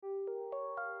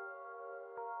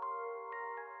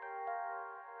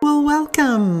Well,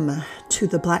 welcome to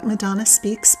the Black Madonna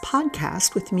Speaks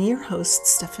podcast with me, your host,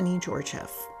 Stephanie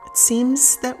Georgiev. It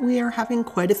seems that we are having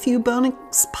quite a few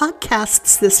bonus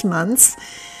podcasts this month.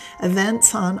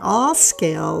 Events on all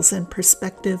scales and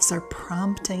perspectives are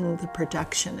prompting the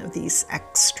production of these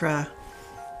extra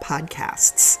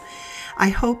podcasts. I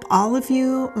hope all of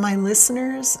you, my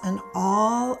listeners, and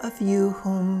all of you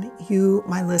whom you,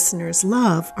 my listeners,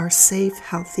 love are safe,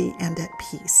 healthy, and at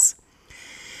peace.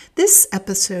 This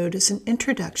episode is an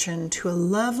introduction to a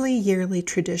lovely yearly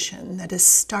tradition that is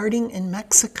starting in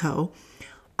Mexico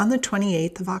on the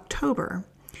 28th of October.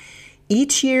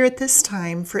 Each year at this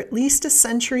time, for at least a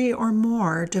century or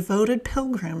more, devoted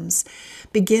pilgrims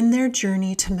begin their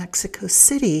journey to Mexico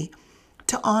City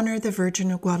to honor the Virgin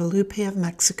of Guadalupe of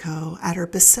Mexico at her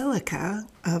basilica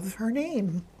of her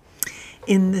name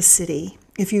in the city.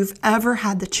 If you've ever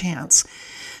had the chance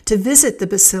to visit the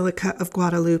Basilica of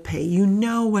Guadalupe, you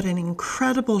know what an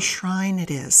incredible shrine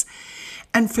it is.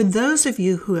 And for those of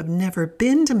you who have never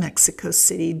been to Mexico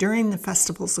City during the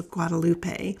festivals of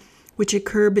Guadalupe, which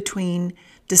occur between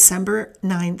December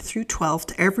 9th through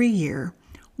 12th every year,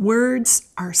 words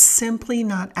are simply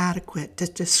not adequate to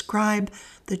describe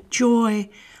the joy,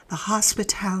 the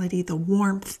hospitality, the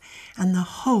warmth, and the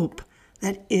hope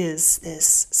that is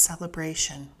this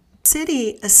celebration. The city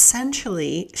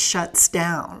essentially shuts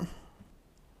down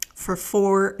for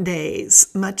 4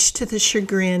 days, much to the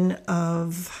chagrin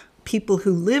of people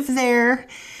who live there,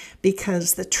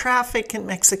 because the traffic in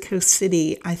Mexico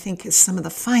City, I think, is some of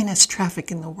the finest traffic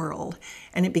in the world,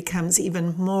 and it becomes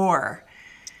even more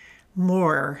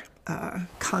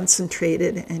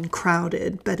concentrated and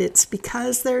crowded. But it's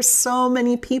because there's so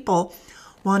many people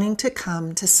wanting to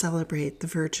come to celebrate the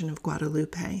Virgin of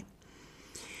Guadalupe.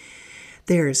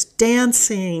 There's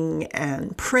dancing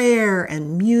and prayer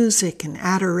and music and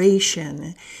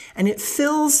adoration, and it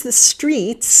fills the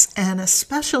streets and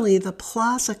especially the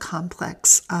plaza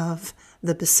complex of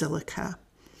the basilica.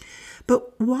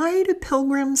 But why do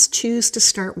pilgrims choose to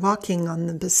start walking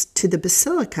to the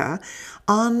basilica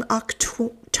on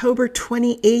October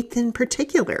 28th in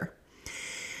particular?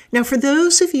 Now, for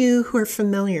those of you who are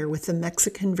familiar with the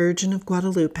Mexican Virgin of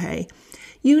Guadalupe,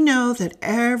 you know that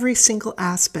every single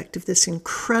aspect of this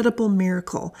incredible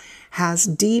miracle has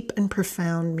deep and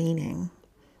profound meaning.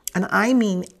 And I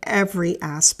mean every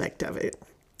aspect of it.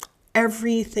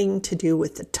 Everything to do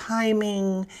with the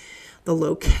timing, the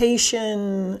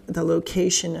location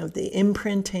of the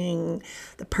imprinting,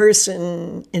 the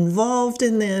person involved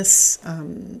in this,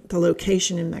 the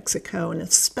location in Mexico, and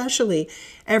especially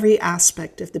every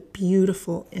aspect of the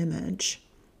beautiful image.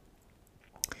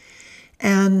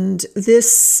 And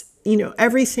this,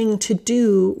 everything to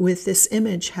do with this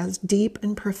image has deep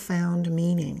and profound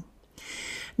meaning.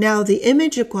 Now, the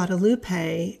image of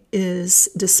Guadalupe is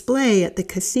displayed at the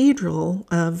Cathedral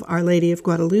of Our Lady of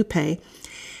Guadalupe.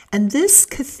 And this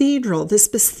cathedral, this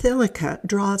basilica,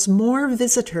 draws more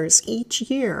visitors each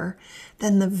year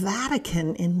than the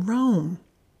Vatican in Rome.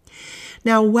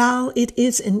 Now, while it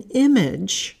is an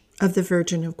image of the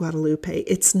Virgin of Guadalupe,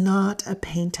 it's not a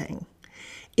painting.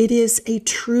 It is a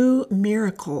true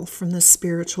miracle from the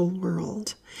spiritual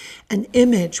world, an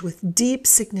image with deep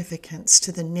significance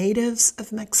to the natives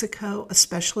of Mexico,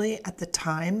 especially at the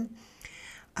time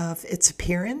of its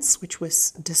appearance, which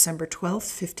was December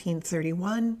 12th,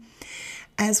 1531,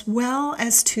 as well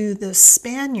as to the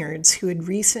Spaniards who had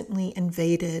recently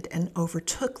invaded and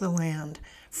overtook the land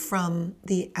from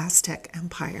the Aztec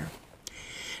Empire.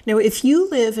 Now, if you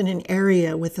live in an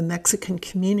area with a Mexican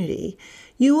community,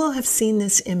 you will have seen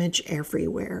this image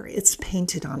everywhere. It's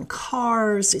painted on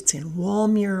cars, it's in wall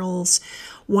murals,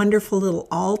 wonderful little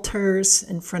altars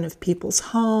in front of people's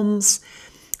homes,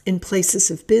 in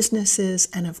places of businesses,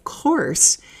 and of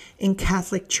course, in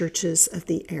Catholic churches of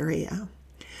the area.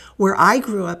 Where I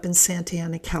grew up in Santa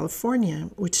Ana, California,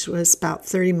 which was about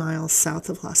 30 miles south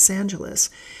of Los Angeles,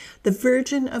 the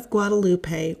Virgin of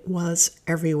Guadalupe was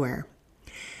everywhere.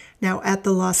 Now, at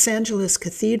the Los Angeles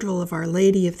Cathedral of Our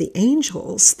Lady of the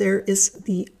Angels, there is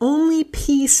the only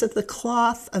piece of the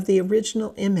cloth of the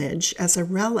original image as a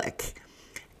relic.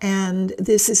 And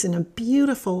this is in a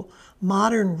beautiful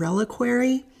modern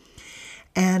reliquary.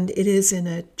 And it is in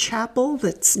a chapel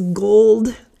that's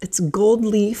gold. It's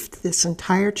gold-leafed, this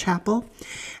entire chapel.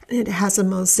 And it has a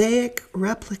mosaic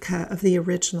replica of the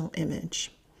original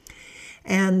image.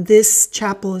 And this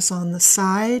chapel is on the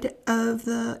side of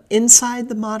inside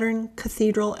the modern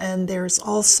cathedral, and there's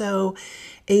also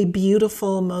a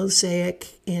beautiful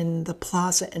mosaic in the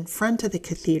plaza in front of the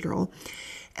cathedral.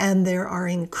 And there are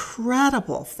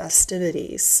incredible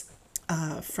festivities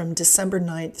from December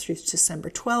 9th through December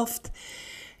 12th.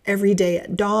 every day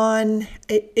at dawn.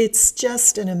 It's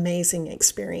just an amazing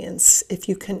experience if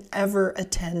you can ever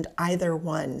attend either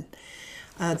one.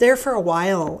 There for a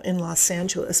while in Los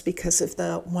Angeles, because of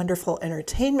the wonderful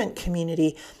entertainment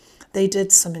community, they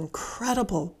did some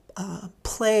incredible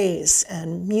plays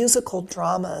and musical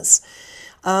dramas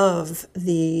of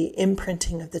the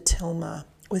imprinting of the tilma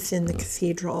within the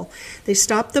cathedral. They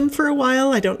stopped them for a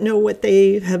while. I don't know what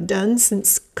they have done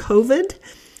since COVID,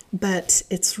 but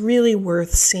it's really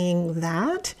worth seeing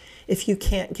that if you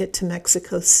can't get to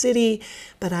Mexico City.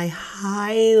 But I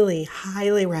highly,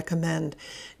 highly recommend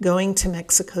going to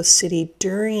Mexico City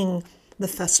during the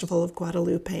Festival of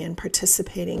Guadalupe and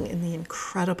participating in the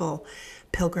incredible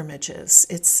pilgrimages.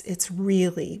 It's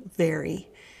really very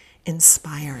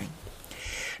inspiring.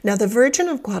 Now, the Virgin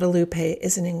of Guadalupe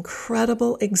is an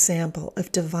incredible example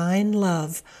of divine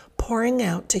love pouring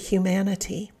out to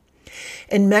humanity.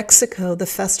 In Mexico, the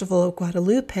Festival of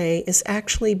Guadalupe is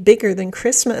actually bigger than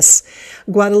Christmas.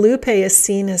 Guadalupe is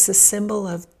seen as a symbol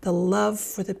of the love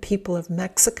for the people of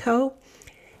Mexico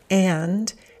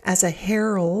and as a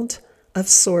herald of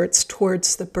sorts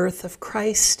towards the birth of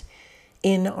Christ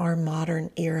in our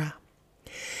modern era.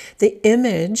 The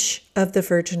image of the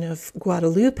Virgin of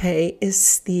Guadalupe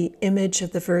is the image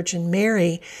of the Virgin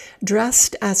Mary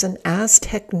dressed as an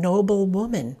Aztec noble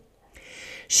woman.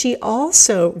 She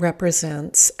also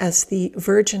represents as the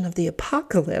Virgin of the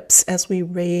Apocalypse, as we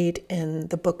read in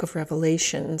the book of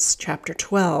Revelations, chapter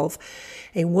 12,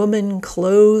 a woman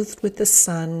clothed with the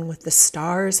sun, with the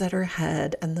stars at her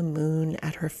head and the moon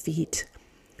at her feet.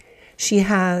 She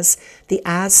has the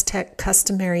Aztec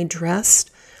customary dress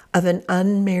of an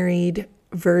unmarried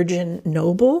virgin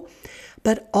noble,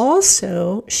 but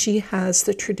also she has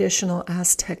the traditional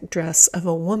Aztec dress of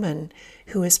a woman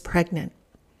who is pregnant.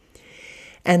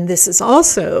 And this is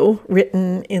also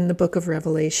written in the book of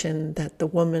Revelation, that the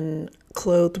woman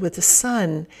clothed with the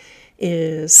sun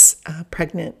is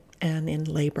pregnant and in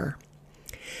labor.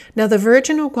 Now, the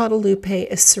Virgin of Guadalupe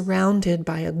is surrounded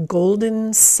by a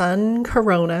golden sun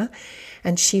corona,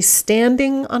 and she's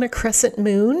standing on a crescent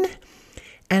moon,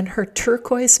 and her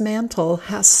turquoise mantle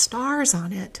has stars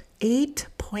on it, 8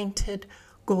 pointed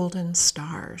golden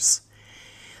stars.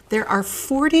 There are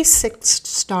 46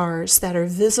 stars that are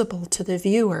visible to the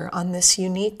viewer on this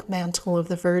unique mantle of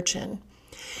the Virgin.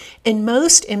 In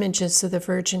most images of the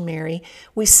Virgin Mary,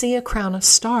 we see a crown of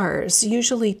stars,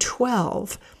 usually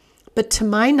 12, but to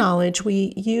my knowledge,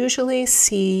 we usually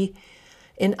see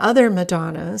in other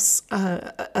Madonnas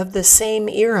of the same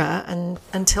era and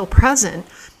until present,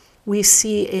 we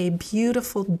see a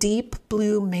beautiful deep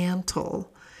blue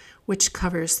mantle which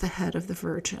covers the head of the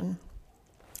Virgin.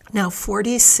 Now,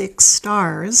 46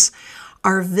 stars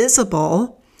are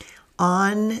visible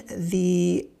on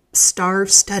the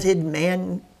star-studded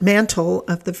mantle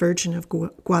of the Virgin of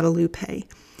Guadalupe.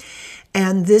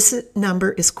 And this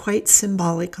number is quite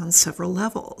symbolic on several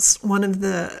levels. One of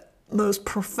the most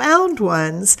profound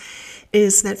ones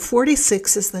is that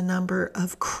 46 is the number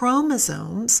of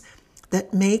chromosomes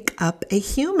that make up a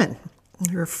human.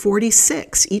 There are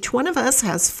 46. Each one of us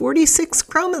has 46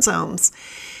 chromosomes.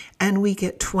 And we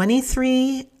get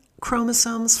 23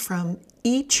 chromosomes from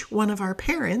each one of our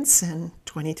parents, and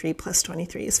 23 plus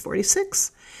 23 is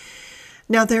 46.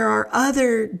 Now, there are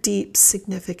other deep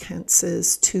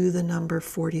significances to the number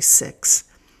 46,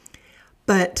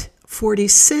 but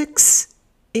 46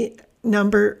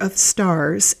 number of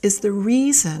stars is the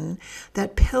reason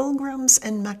that pilgrims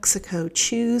in Mexico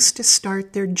choose to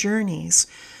start their journeys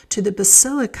to the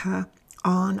Basilica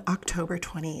on October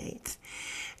 28th.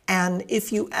 And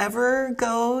if you ever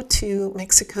go to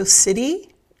Mexico City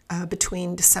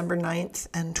between December 9th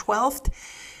and 12th,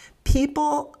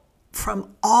 people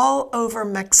from all over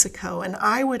Mexico, and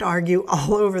I would argue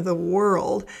all over the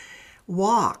world,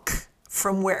 walk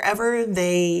from wherever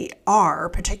they are,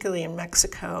 particularly in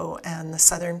Mexico and the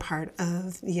southern part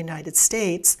of the United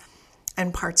States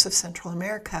and parts of Central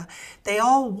America. They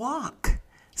all walk.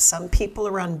 Some people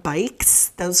are on bikes.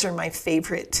 Those are my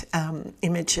favorite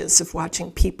images of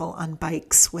watching people on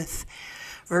bikes with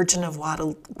Virgin of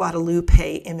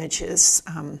Guadalupe images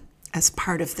as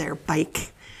part of their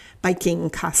biking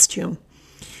costume.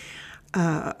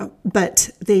 But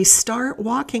they start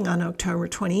walking on October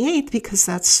 28th because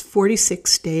that's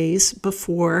 46 days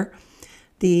before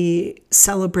the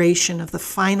celebration of the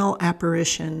final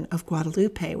apparition of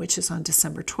Guadalupe, which is on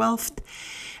December 12th.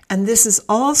 And this is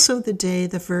also the day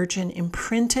the Virgin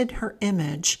imprinted her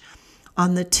image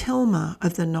on the tilma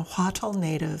of the Nahuatl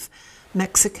native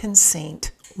Mexican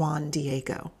saint Juan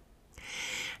Diego.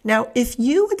 Now, if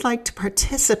you would like to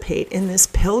participate in this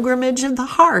pilgrimage of the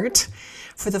heart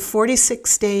for the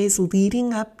 46 days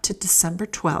leading up to December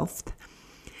 12th,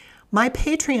 my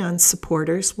Patreon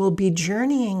supporters will be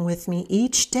journeying with me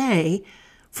each day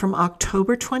from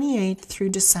October 28th through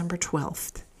December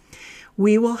 12th.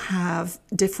 We will have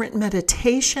different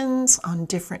meditations on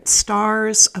different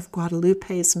stars of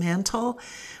Guadalupe's mantle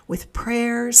with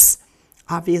prayers,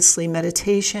 obviously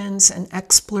meditations and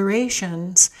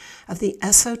explorations of the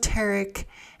esoteric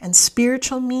and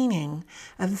spiritual meaning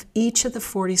of each of the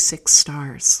 46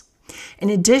 stars. In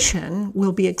addition,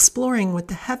 we'll be exploring what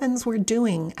the heavens were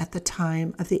doing at the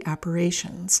time of the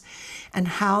apparitions and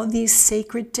how these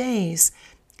sacred days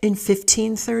in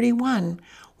 1531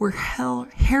 were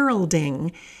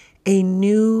heralding a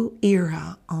new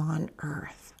era on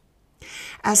Earth.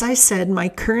 As I said, my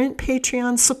current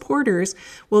Patreon supporters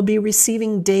will be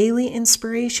receiving daily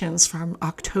inspirations from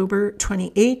October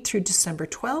 28th through December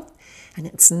 12th, and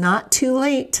it's not too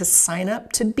late to sign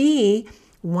up to be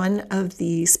one of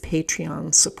these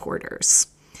Patreon supporters.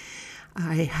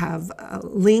 I have a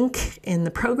link in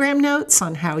the program notes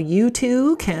on how you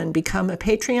too can become a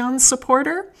Patreon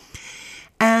supporter.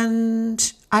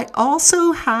 And I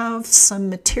also have some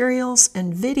materials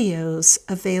and videos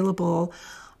available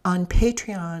on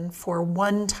Patreon for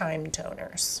one-time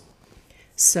donors.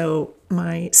 So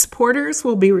my supporters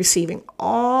will be receiving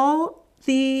all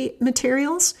the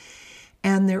materials,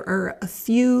 and there are a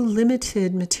few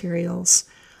limited materials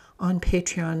on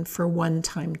Patreon for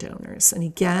one-time donors. And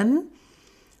again,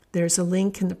 there's a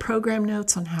link in the program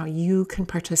notes on how you can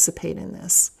participate in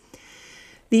this.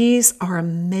 These are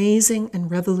amazing and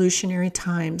revolutionary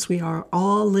times we are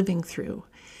all living through,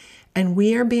 and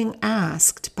we are being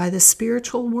asked by the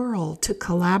spiritual world to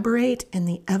collaborate in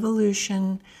the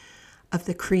evolution of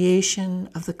the creation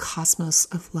of the cosmos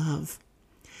of love.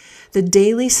 The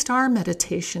daily star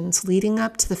meditations leading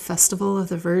up to the Festival of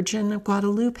the Virgin of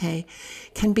Guadalupe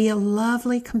can be a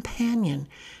lovely companion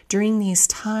during these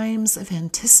times of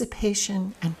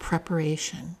anticipation and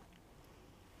preparation.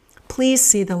 Please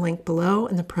see the link below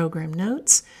in the program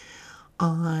notes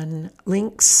on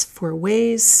links for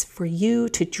ways for you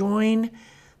to join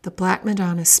the Black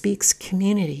Madonna Speaks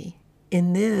community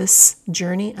in this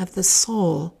journey of the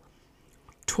soul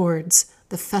towards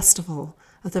the Festival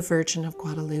of the Virgin of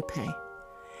Guadalupe.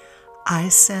 I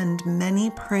send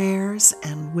many prayers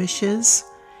and wishes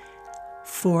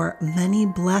for many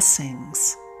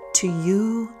blessings to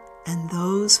you and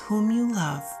those whom you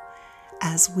love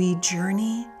as we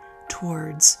journey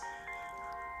towards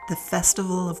the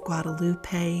Festival of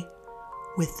Guadalupe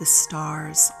with the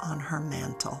stars on her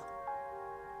mantle.